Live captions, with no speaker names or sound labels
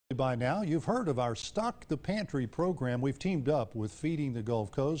by now, you've heard of our Stock the Pantry program. We've teamed up with Feeding the Gulf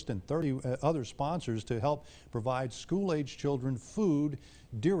Coast and 30 other sponsors to help provide school-age children food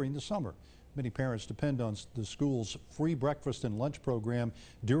during the summer. Many parents depend on the school's free breakfast and lunch program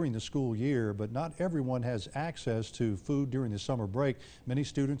during the school year, but not everyone has access to food during the summer break. Many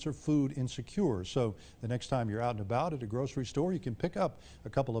students are food insecure, so the next time you're out and about at a grocery store, you can pick up a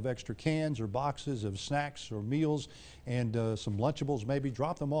couple of extra cans or boxes of snacks or meals and some Lunchables, maybe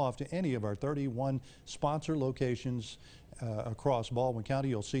drop them off to any of our 31 sponsor locations across Baldwin County.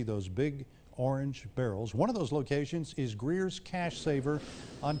 You'll see those big orange barrels. One of those locations is Greer's Cash Saver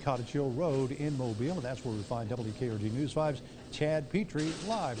on Cottage Hill Road in Mobile, and that's where we find WKRG News 5's Chad Petrie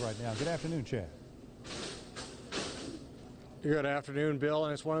live right now. Good afternoon, Chad. Good afternoon, Bill,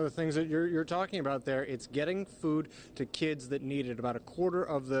 and it's one of the things that you're talking about there. It's getting food to kids that need it. About a quarter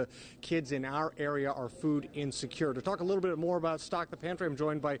of the kids in our area are food insecure. To talk a little bit more about Stock the Pantry, I'm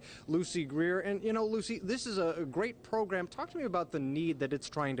joined by Lucy Greer. And, you know, Lucy, this is a great program. Talk to me about the need that it's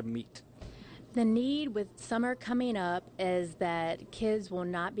trying to meet. The need with summer coming up is that kids will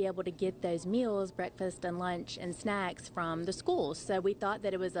not be able to get those meals, breakfast and lunch and snacks from the schools. So we thought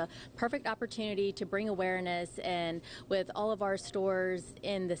that it was a perfect opportunity to bring awareness, and with all of our stores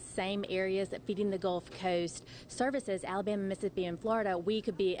in the same areas that Feeding the Gulf Coast services, Alabama, Mississippi, and Florida, we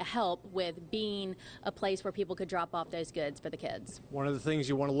could be a help with being a place where people could drop off those goods for the kids. One of the things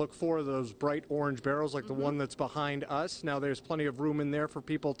you want to look for are those bright orange barrels like the one that's behind us. Now there's plenty of room in there for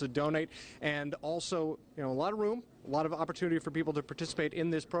people to donate, and also, you know, a lot of room, a lot of opportunity for people to participate in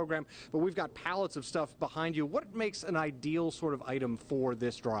this program. But we've got pallets of stuff behind you. What makes an ideal sort of item for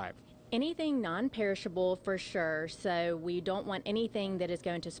this drive? Anything non-perishable for sure, so we don't want anything that is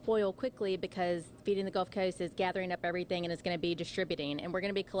going to spoil quickly, because Feeding the Gulf Coast is gathering up everything and is going to be distributing, and we're going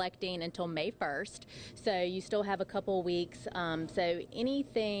to be collecting until May 1st, so you still have a couple weeks. So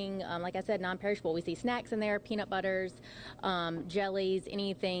anything, like I said, non-perishable. We see snacks in there, peanut butters, jellies,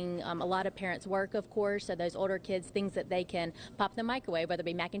 anything. A lot of parents work, of course, so those older kids, things that they can pop in the microwave, whether it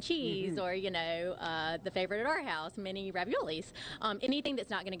be mac and cheese or, you know, the favorite at our house, mini raviolis. Anything that's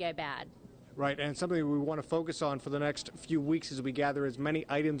not going to go bad. Right, and something we want to focus on for the next few weeks as we gather as many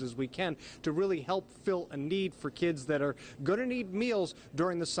items as we can to really help fill a need for kids that are going to need meals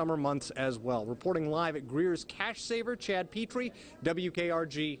during the summer months as well. Reporting live at Greer's Cash Saver, Chad Petrie,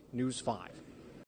 WKRG News 5.